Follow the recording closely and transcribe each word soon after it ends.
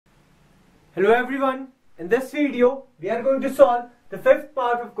Hello everyone, in this video we are going to solve the fifth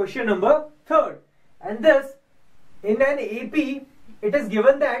part of question number 3rd, and this in an AP it is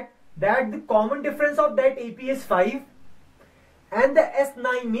given that the common difference of that AP is 5 and the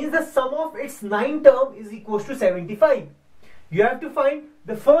S9 means the sum of its 9 term is equals to 75. You have to find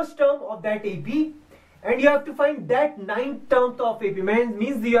the first term of that AP and you have to find that 9th term of AP,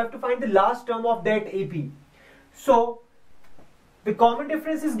 means you have to find the last term of that AP. So the common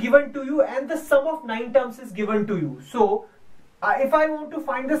difference is given to you and the sum of 9 terms is given to you. So if I want to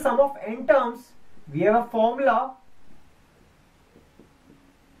find the sum of n terms, we have a formula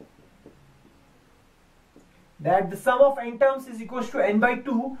that the sum of n terms is equals to n by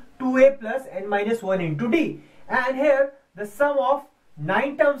 2, 2a plus n minus 1 into d. And here the sum of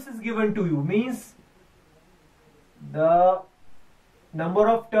 9 terms is given to you, means the number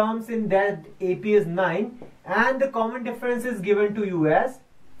of terms in that AP is 9 and the common difference is given to you as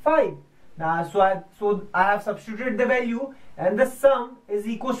 5. Now so I have substituted the value and the sum is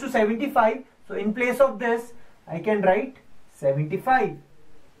equals to 75. So in place of this I can write 75.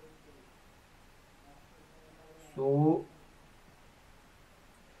 So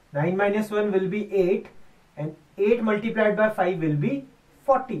 9 minus 1 will be 8 and 8 multiplied by 5 will be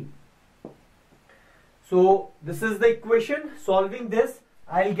 40. So this is the equation. Solving this,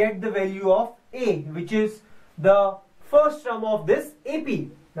 I'll get the value of A, which is the first term of this AP.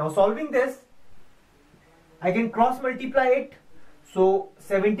 Now solving this, I can cross multiply it. So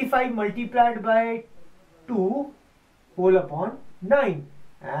 75 multiplied by 2 whole upon 9.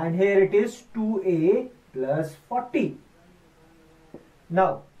 And here it is 2A plus 40.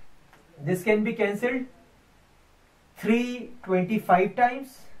 Now this can be cancelled. 3 25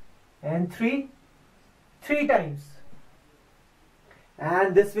 times and 3 times,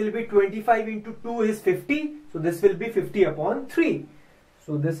 and this will be 25 into 2 is 50, so this will be 50 upon 3.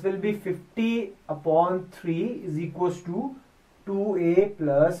 So this will be 50 upon 3 is equals to 2a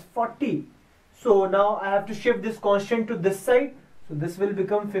plus 40. So now I have to shift this constant to this side, so this will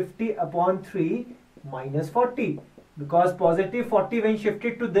become 50 upon 3 minus 40, because positive 40 when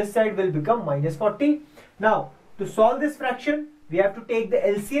shifted to this side will become minus 40. Now to solve this fraction we have to take the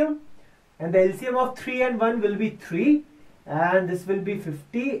LCM, and the LCM of 3 and 1 will be 3, and this will be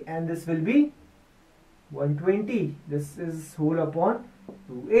 50 and this will be 120. This is whole upon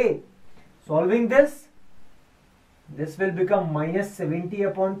 2a. Solving this will become minus 70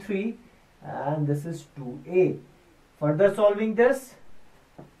 upon 3 and this is 2a. Further solving this,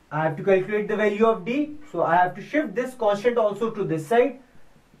 I have to calculate the value of d, so I have to shift this constant also to this side,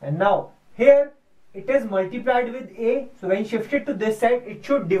 and now here it is multiplied with a, so when shifted to this side it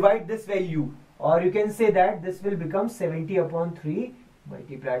should divide this value, or you can say that this will become 70 upon 3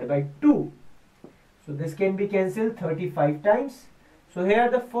 multiplied by 2. So this can be cancelled 35 times. So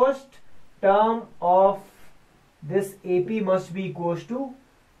here the first term of this AP must be equals to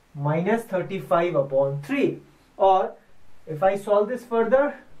minus 35 upon 3, or if I solve this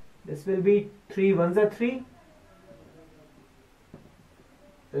further, this will be 3 ones are 3,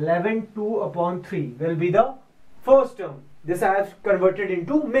 11 2 upon 3 will be the first term. This I have converted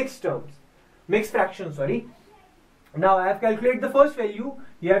into mixed fraction, sorry. Now I have calculated the first value.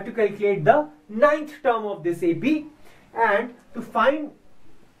 You have to calculate the 9th term of this AP, and to find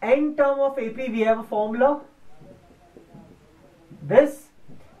n term of AP we have a formula, this,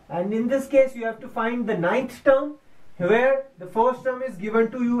 and in this case you have to find the 9th term, where the first term is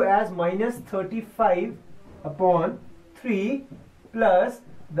given to you as minus 35 upon 3 plus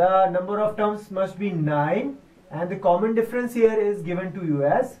the number of terms must be 9 and the common difference here is given to you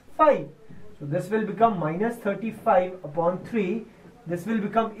as 5. So this will become minus 35 upon 3. This will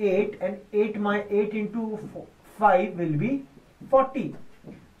become 8, and 8 into 5 will be 40.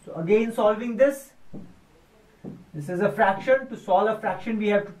 So again solving this is a fraction. To solve a fraction we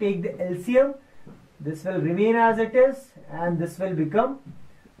have to take the LCM. This will remain as it is and this will become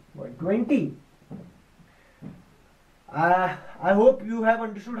 120. I hope you have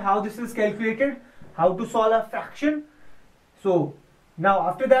understood how this is calculated, how to solve a fraction. So now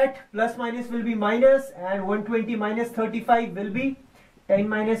after that plus minus will be minus, and 120 minus 35 will be 10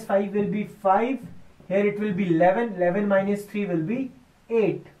 minus 5 will be 5. Here it will be 11. 11 minus 3 will be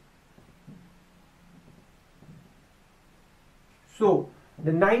 8. So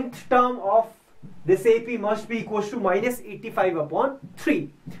the 9th term of this AP must be equals to minus 85 upon 3.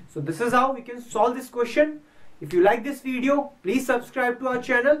 So this is how we can solve this question. If you like this video, please subscribe to our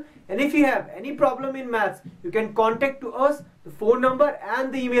channel, and if you have any problem in maths, you can contact to us. The phone number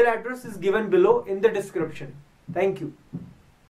and the email address is given below in the description. Thank you.